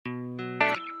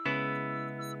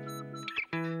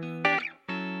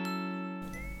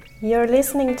You're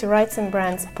listening to Rights and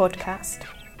Brands podcast.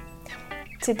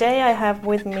 Today I have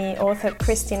with me author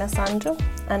Kristiina Sandru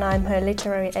and I'm her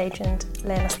literary agent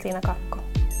Leena-Stina Kakko.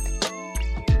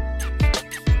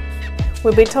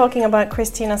 We'll be talking about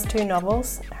Kristiina's two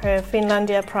novels, her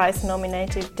Finlandia Prize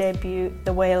nominated debut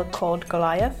The Whale Called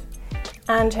Goliath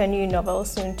and her new novel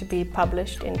soon to be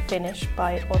published in Finnish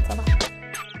by Otava.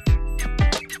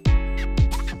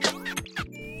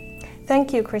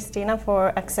 Thank you, Kristiina,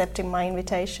 for accepting my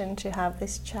invitation to have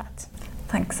this chat.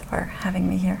 Thanks for having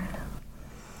me here.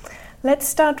 Let's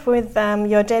start with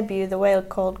your debut, The Whale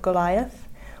Called Goliath,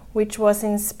 which was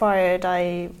inspired,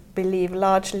 I believe,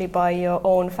 largely by your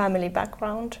own family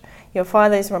background. Your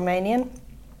father is Romanian,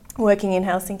 working in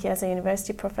Helsinki as a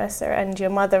university professor, and your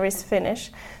mother is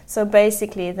Finnish. So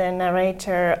basically the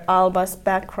narrator Alba's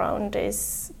background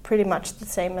is pretty much the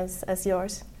same as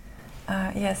yours.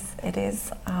 Yes, it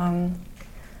is.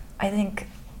 I think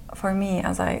for me,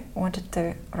 as I wanted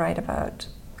to write about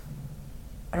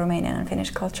Romanian and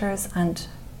Finnish cultures and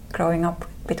growing up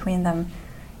between them,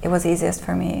 it was easiest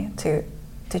for me to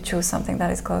choose something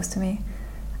that is close to me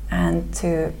and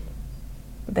to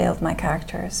build my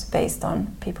characters based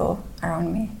on people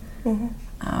around me.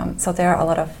 Mm-hmm. So there are a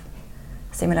lot of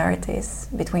similarities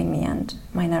between me and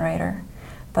my narrator.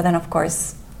 But then, of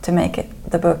course, to make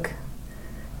the book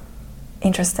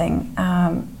interesting,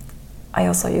 I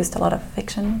also used a lot of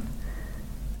fiction.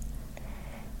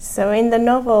 So in the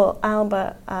novel,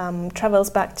 Alba travels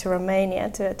back to Romania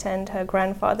to attend her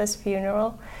grandfather's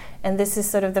funeral, and this is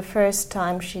sort of the first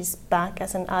time she's back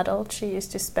as an adult. She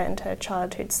used to spend her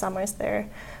childhood summers there,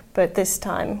 but this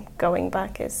time going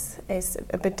back is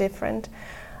a bit different.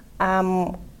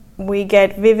 We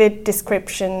get vivid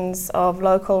descriptions of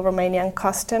local Romanian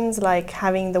customs, like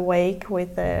having the wake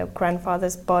with the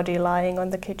grandfather's body lying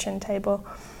on the kitchen table.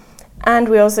 And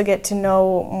we also get to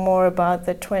know more about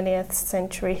the 20th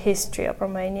century history of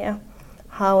Romania,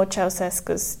 how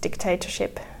Ceausescu's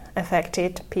dictatorship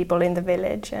affected people in the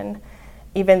village, and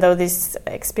even though these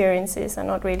experiences are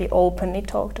not really openly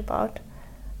talked about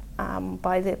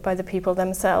by the people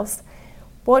themselves.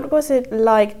 What was it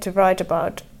like to write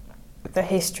about the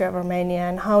history of Romania,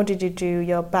 and how did you do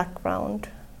your background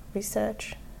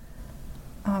research?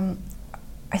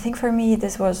 I think for me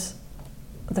this was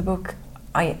the book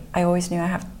I always knew I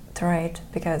have to write,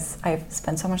 because I've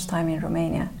spent so much time in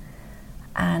Romania,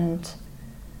 and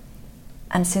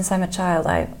since I'm a child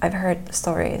I've heard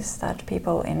stories that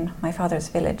people in my father's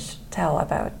village tell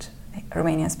about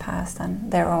Romania's past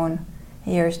and their own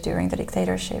years during the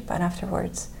dictatorship and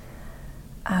afterwards.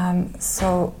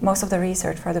 So most of the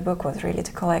research for the book was really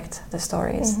to collect the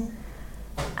stories.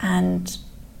 Mm-hmm. And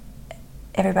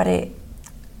everybody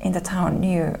in the town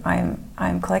knew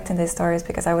I'm collecting these stories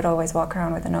because I would always walk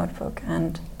around with a notebook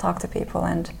and talk to people,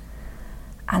 and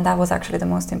that was actually the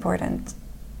most important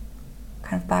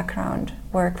kind of background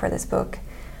work for this book.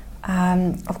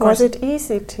 Of course, was it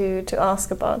easy to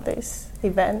ask about these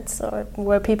events, or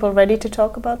were people ready to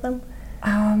talk about them?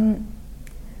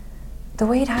 The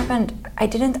way it happened, I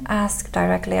didn't ask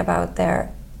directly about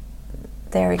their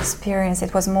experience.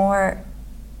 It was more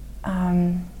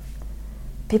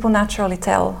people naturally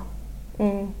tell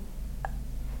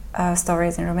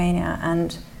stories in Romania,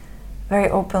 and very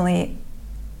openly,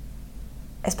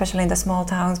 especially in the small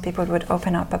towns, people would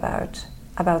open up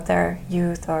about their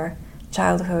youth or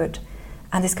childhood,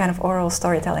 and this kind of oral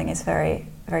storytelling is very,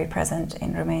 very present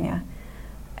in Romania,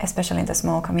 especially in the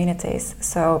small communities.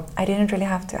 So I didn't really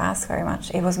have to ask very much.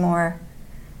 It was more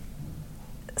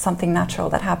something natural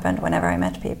that happened whenever I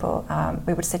met people.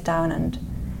 We would sit down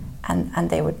and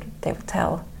they would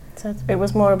tell. So it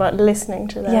was more about listening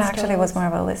to them. Yeah, actually it was more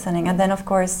about listening. And then of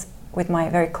course with my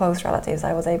very close relatives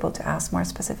I was able to ask more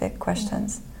specific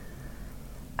questions.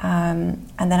 And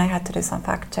then I had to do some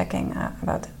fact checking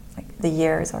about like the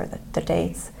years or the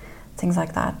dates, things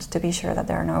like that, to be sure that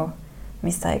there are no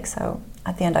mistakes. So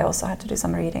at the end I also had to do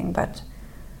some reading, but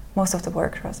most of the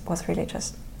work was really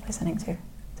just listening to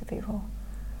people.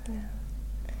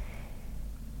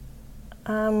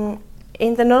 Yeah.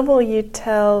 In the novel you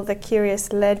tell the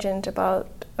curious legend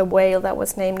about a whale that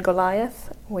was named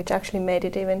Goliath, which actually made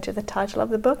it even to the title of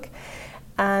the book.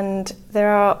 And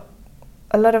there are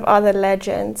a lot of other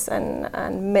legends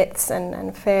and myths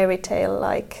and fairy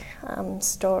tale-like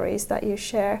stories that you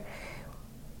share.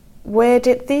 Where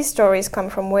did these stories come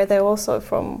from? Were they also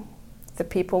from the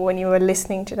people when you were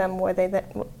listening to them?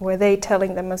 Were they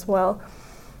telling them as well?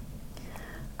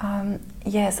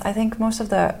 Yes, I think most of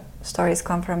the stories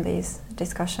come from these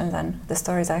discussions and the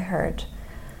stories I heard.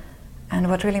 And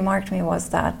what really marked me was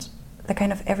that the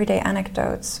kind of everyday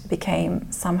anecdotes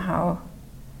became somehow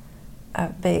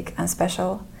big and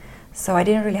special. So I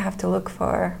didn't really have to look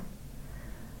for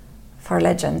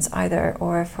legends either,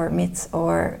 or for myths,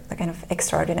 or the kind of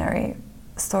extraordinary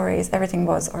stories. Everything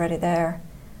was already there.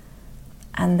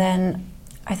 And then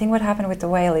I think what happened with the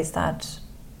whale is that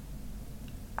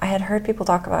I had heard people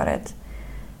talk about it,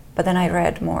 but then I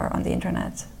read more on the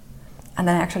internet, and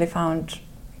then I actually found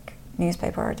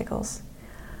newspaper articles.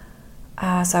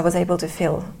 So I was able to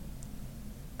fill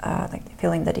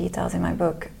in the details in my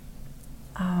book.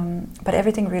 But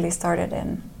everything really started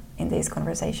in these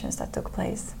conversations that took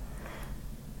place.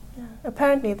 Yeah.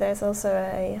 Apparently there's also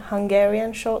a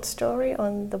Hungarian short story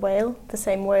on the whale, the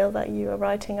same whale that you are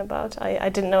writing about. I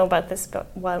didn't know about this, but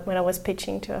when I was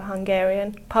pitching to a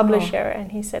Hungarian publisher,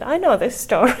 and he said, I know this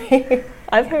story.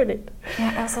 I've heard it.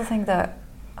 Yeah, I also think that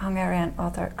Hungarian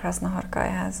author Krasna Harkai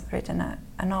has written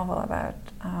a novel about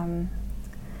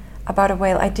a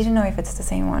whale. I didn't know if it's the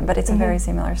same one, but it's a very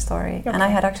similar story. Okay. And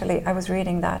I was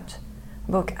reading that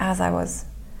book as I was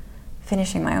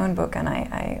finishing my own book, and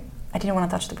I didn't want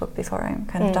to touch the book before I'm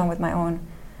kind of done with my own.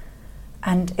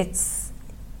 And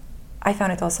I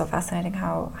found it also fascinating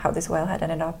how this whale had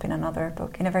ended up in another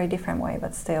book in a very different way,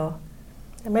 but still.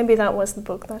 And maybe that was the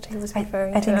book that he was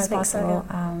referring to. I think it's possible.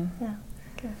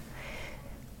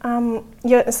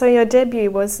 So your debut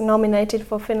was nominated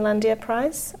for Finlandia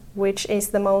Prize, which is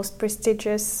the most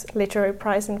prestigious literary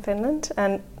prize in Finland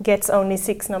and gets only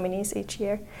 6 nominees each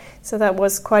year. So that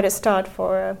was quite a start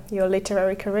for your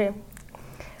literary career.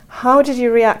 How did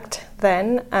you react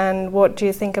then, and what do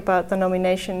you think about the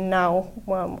nomination now,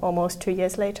 almost 2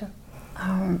 years later?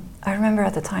 I remember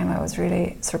at the time I was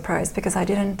really surprised because I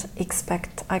didn't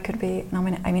expect I could be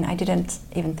nominated. I mean, I didn't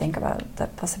even think about the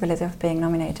possibility of being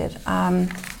nominated.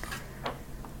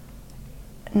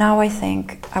 Now I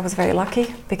think I was very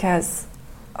lucky because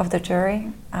of the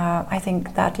jury. I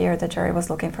think that year the jury was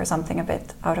looking for something a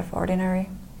bit out of ordinary,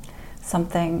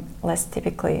 something less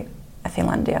typically a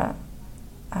Finlandia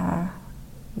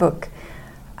book.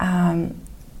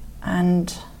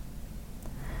 And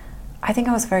I think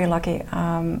I was very lucky.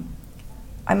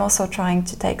 I'm also trying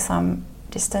to take some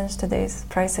distance to these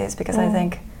prizes because I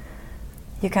think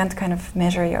you can't kind of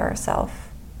measure yourself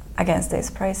against these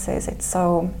prizes.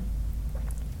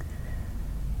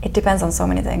 It depends on so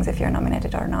many things if you're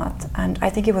nominated or not. And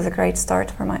I think it was a great start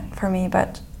for me,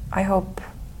 but I hope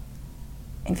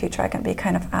in future I can be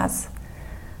kind of as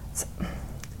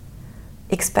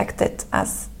expected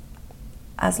as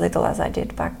little as I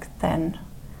did back then,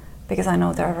 because I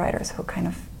know there are writers who kind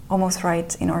of almost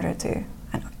write in order to,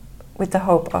 and with the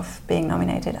hope of being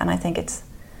nominated, and I think it's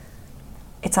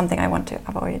something I want to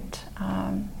avoid.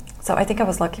 So I think I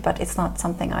was lucky, but it's not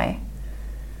something I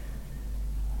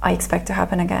expect to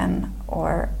happen again,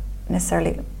 or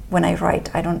necessarily when I write,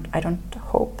 I don't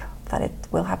hope that it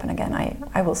will happen again.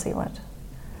 I will see what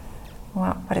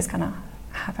is gonna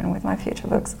happen with my future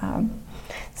books.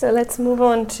 So let's move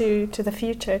on to the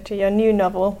future, to your new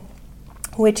novel,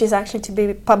 which is actually to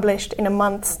be published in a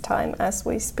month's time as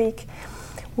we speak.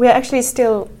 We're actually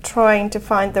still trying to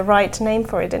find the right name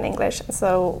for it in English,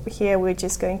 so here we're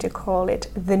just going to call it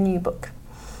The New Book.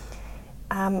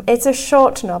 It's a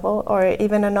short novel, or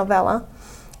even a novella,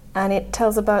 and it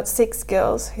tells about 6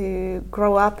 girls who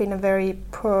grow up in a very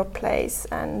poor place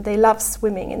and they love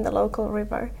swimming in the local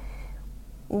river.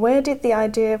 Where did the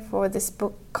idea for this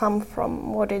book come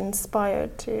from? What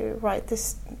inspired to write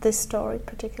this story in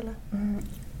particular?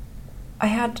 I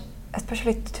had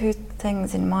especially 2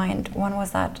 things in mind. One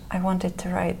was that I wanted to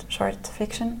write short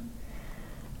fiction,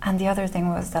 and the other thing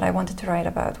was that I wanted to write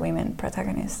about women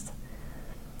protagonists.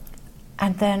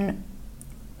 And then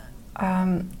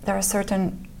there are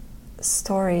certain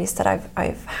stories that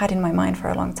I've had in my mind for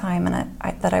a long time,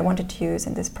 and that I wanted to use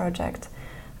in this project.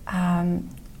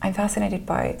 I'm fascinated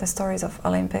by the stories of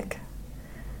Olympic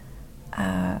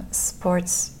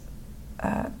sports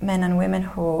men and women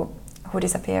who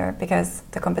disappear because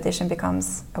the competition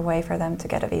becomes a way for them to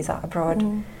get a visa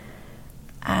abroad,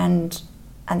 and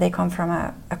they come from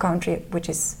a country which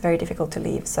is very difficult to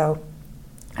leave. So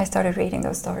I started reading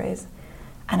those stories,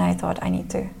 and I thought I need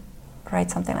to write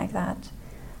something like that.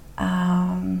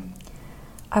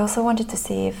 I also wanted to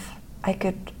see if I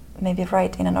could maybe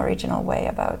write in an original way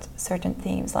about certain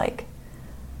themes like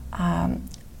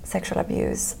sexual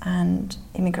abuse and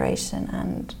immigration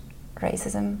and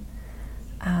racism.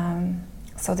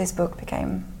 So this book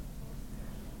became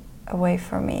a way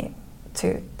for me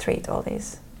to treat all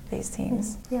these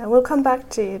themes. Yeah, we'll come back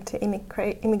to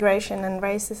immigration and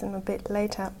racism a bit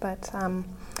later, but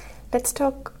let's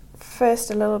talk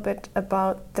first a little bit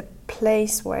about the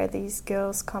place where these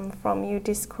girls come from. You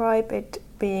describe it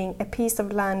being a piece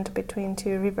of land between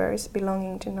 2 rivers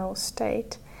belonging to no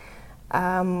state.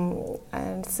 and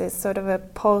it's sort of a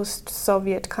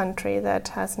post-Soviet country that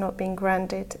has not been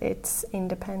granted its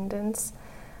independence.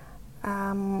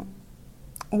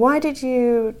 Why did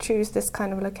you choose this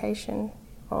kind of location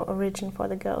or origin for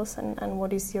the girls, and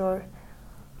what is your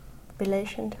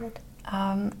relation to it?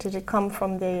 Did it come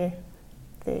from the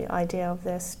idea of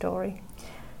their story?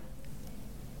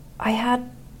 I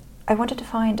wanted to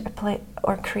find a place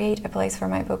or create a place for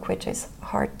my book which is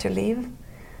hard to leave,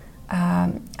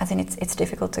 as in it's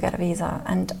difficult to get a visa.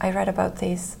 And I read about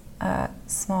these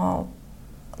small,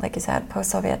 like you said,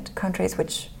 post-Soviet countries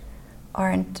which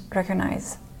aren't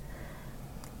recognized.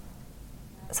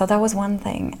 So that was one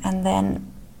thing. And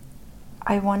then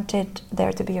I wanted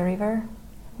there to be a river,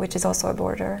 which is also a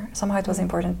border. Somehow it was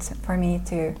important for me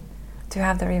to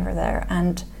have the river there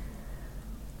and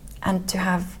to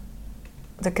have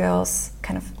the girls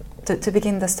kind of to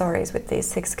begin the stories with these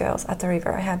 6 girls at the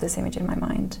river. I have this image in my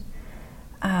mind,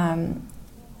 and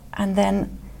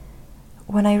then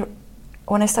when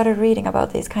I started reading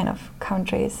about these kind of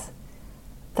countries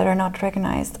that are not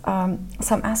recognized,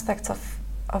 some aspects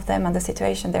of them and the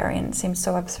situation they're in seemed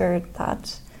so absurd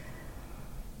that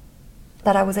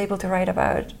I was able to write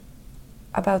about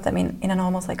them in an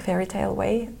almost like fairy tale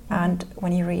way. And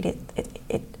when you read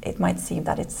it might seem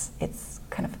that it's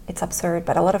absurd,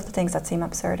 but a lot of the things that seem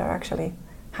absurd are actually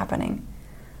happening.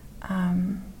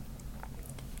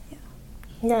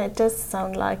 Yeah, it does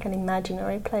sound like an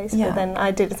imaginary place. Yeah. But then I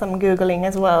did some Googling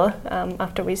as well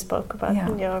after we spoke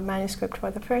about your manuscript for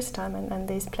the first time, and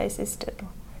these places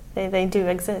they do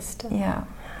exist. Yeah,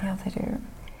 they do.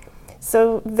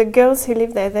 So the girls who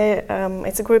live there,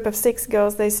 it's a group of 6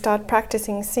 girls. They start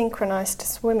practicing synchronized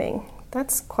swimming.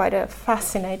 That's quite a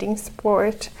fascinating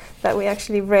sport that we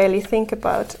actually rarely think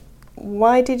about.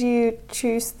 Why did you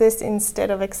choose this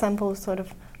instead of example sort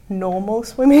of normal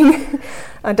swimming?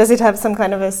 Does it have some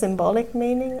kind of a symbolic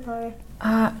meaning? Or?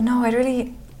 No,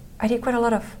 I did quite a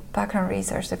lot of background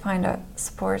research to find a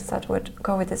sport that would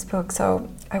go with this book. So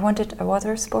I wanted a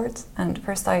water sport, and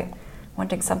first I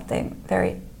wanted something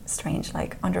very strange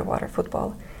like underwater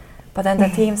football, but then the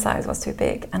team size was too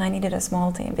big and I needed a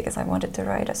small team because I wanted to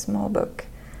write a small book.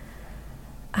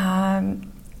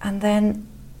 And then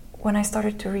when I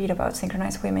started to read about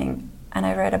synchronized swimming, and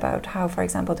I read about how, for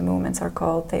example, the movements are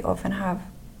called, they often have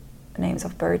names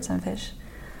of birds and fish,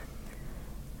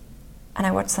 and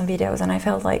I watched some videos and I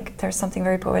felt like there's something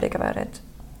very poetic about it,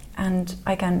 and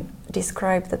I can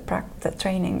describe the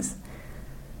trainings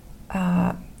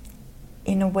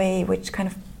in a way which kind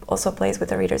of also plays with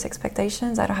the reader's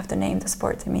expectations. I don't have to name the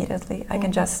sport immediately. I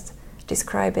can just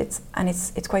describe it, and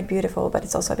it's quite beautiful, but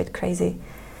it's also a bit crazy.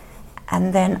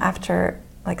 And then after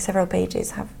like several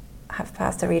pages have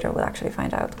passed, the reader will actually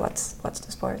find out what's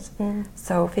the sport.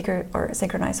 So figure or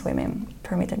synchronized swimming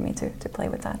permitted me to play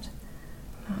with that.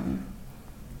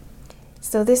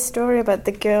 So this story about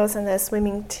the girls and their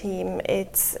swimming team,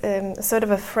 it's sort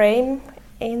of a frame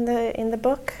in the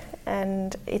book,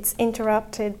 and it's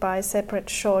interrupted by separate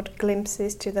short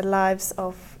glimpses to the lives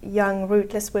of young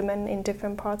rootless women in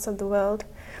different parts of the world.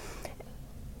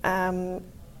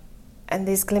 And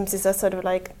these glimpses are sort of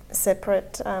like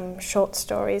separate short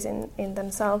stories in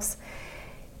themselves.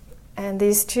 And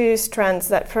these 2 strands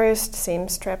that first seem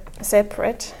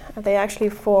separate, they actually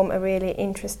form a really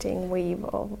interesting weave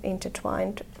of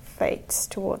intertwined fates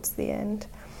towards the end.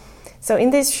 So in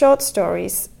these short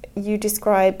stories, you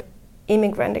describe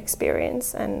immigrant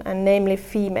experience, and namely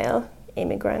female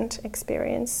immigrant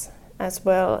experience, as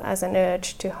well as an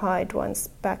urge to hide one's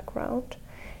background.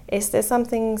 Is there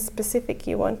something specific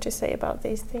you want to say about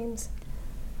these themes?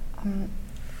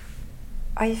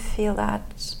 I feel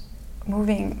that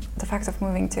the fact of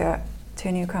moving to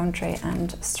a new country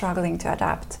and struggling to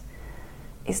adapt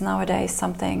is nowadays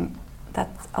something that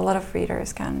a lot of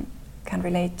readers can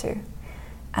relate to,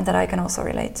 and that I can also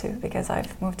relate to, because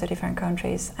I've moved to different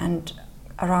countries, and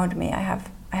around me I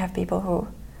have people who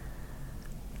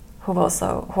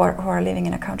are living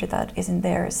in a country that isn't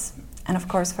theirs. And of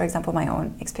course, for example, my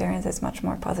own experience is much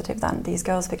more positive than these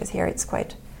girls, because here it's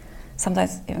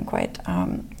sometimes even quite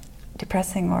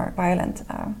depressing or violent,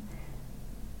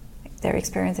 their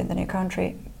experience in the new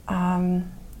country.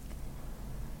 And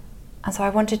so I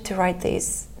wanted to write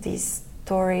these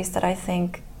stories that I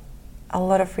think a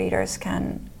lot of readers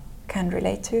can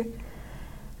relate to,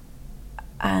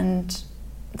 and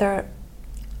their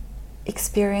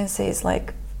experiences,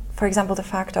 like, for example, the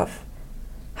fact of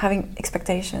having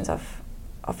expectations of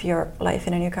your life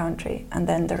in a new country, and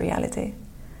then the reality,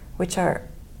 which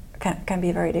can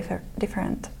be very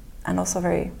different, and also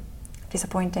very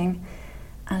disappointing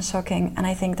and shocking. And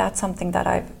I think that's something that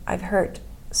I've heard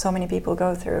so many people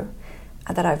go through,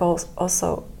 and that I've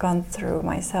also gone through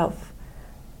myself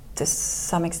to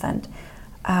some extent,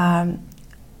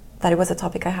 that it was a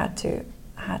topic I had to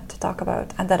talk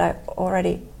about, and that I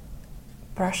already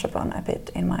brushed upon a bit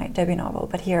in my debut novel.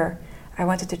 But here I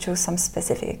wanted to choose some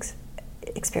specific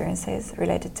experiences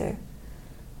related to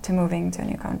moving to a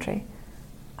new country.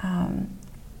 And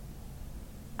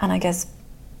I guess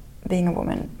being a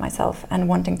woman myself and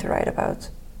wanting to write about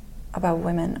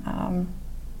women,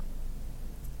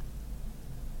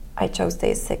 I chose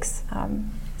these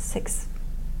six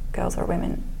girls or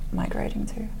women migrating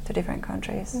to different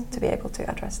countries to be able to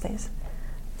address these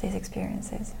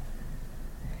experiences.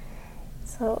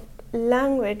 So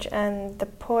language and the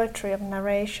poetry of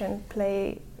narration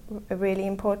play a really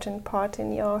important part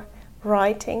in your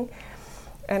writing.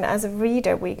 And as a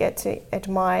reader, we get to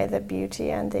admire the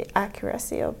beauty and the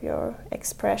accuracy of your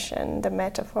expression, the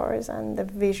metaphors and the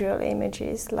visual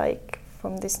images, like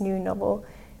from this new novel,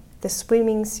 the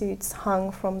swimming suits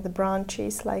hung from the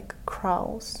branches like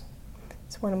crows.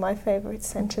 It's one of my favorite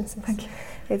sentences. Thank you.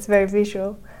 It's very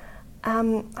visual.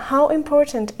 How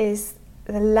important is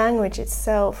the language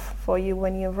itself for you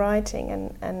when you're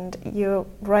writing? And you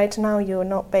right now you're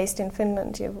not based in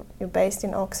Finland, you're based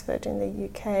in Oxford in the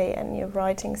UK, and you're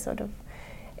writing sort of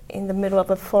in the middle of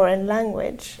a foreign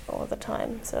language all the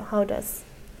time. So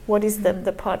what is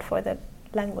the part for the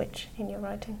language in your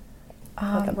writing,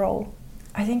 or the role?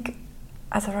 I think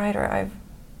as a writer, I've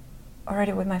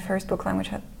already with my first book,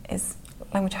 language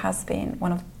has been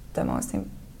one of the most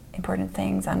important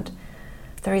things, and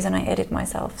the reason I edit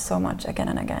myself so much again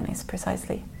and again is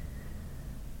precisely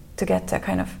to get a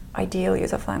kind of ideal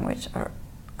use of language, or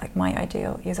like my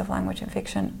ideal use of language in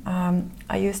fiction.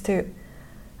 I used to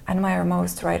admire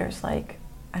most writers, like,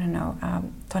 I don't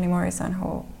know, Toni Morrison,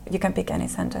 who you can pick any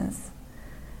sentence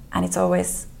and it's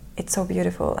so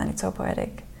beautiful and it's so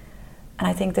poetic. And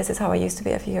I think this is how I used to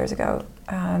be a few years ago.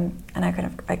 And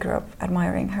I grew up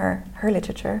admiring her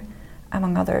literature,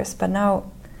 among others. But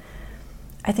now,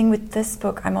 I think with this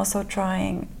book, I'm also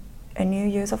trying a new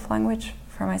use of language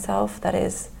for myself that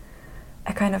is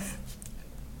a kind of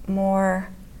more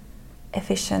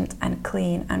efficient and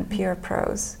clean and pure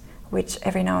prose, which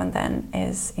every now and then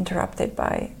is interrupted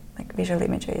by like visual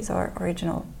images or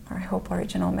I hope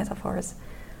original metaphors.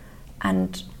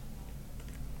 And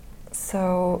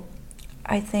so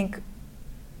I think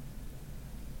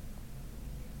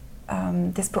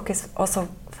this book is also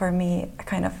for me a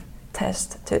kind of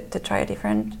test to try a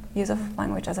different use of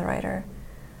language as a writer.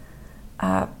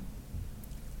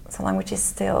 So language is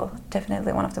still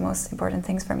definitely one of the most important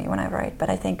things for me when I write, but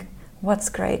I think what's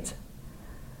great,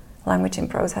 language in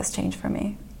prose has changed for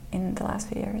me in the last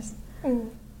few years.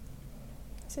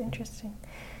 It's interesting.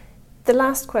 The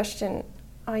last question,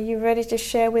 are you ready to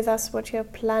share with us what you're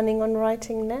planning on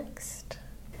writing next?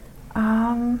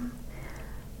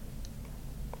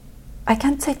 I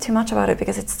can't say too much about it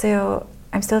because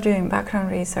I'm still doing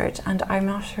background research and I'm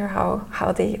not sure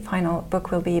how the final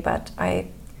book will be, but I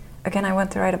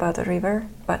want to write about the river,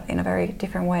 but in a very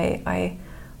different way. I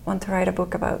want to write a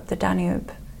book about the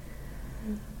Danube,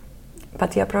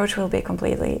 but the approach will be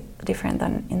completely different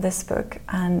than in this book,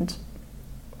 and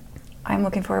I'm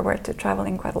looking forward to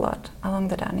traveling quite a lot along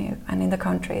the Danube and in the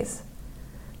countries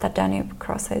that Danube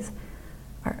crosses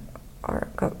or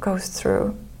goes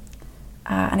through.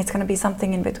 And it's going to be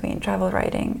something in between travel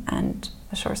writing and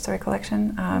a short story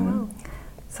collection. Wow.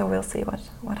 So we'll see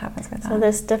what happens with that. So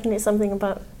there's definitely something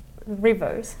about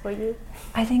rivers for you.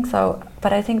 I think so,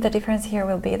 but I think the difference here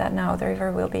will be that now the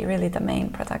river will be really the main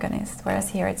protagonist, whereas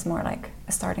here it's more like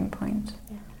a starting point.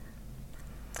 Yeah.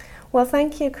 Well,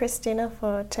 thank you, Christina,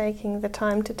 for taking the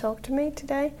time to talk to me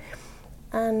today.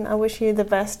 And I wish you the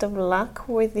best of luck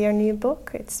with your new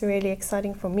book. It's really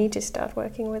exciting for me to start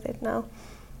working with it now.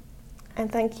 And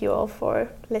thank you all for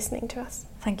listening to us.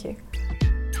 Thank you.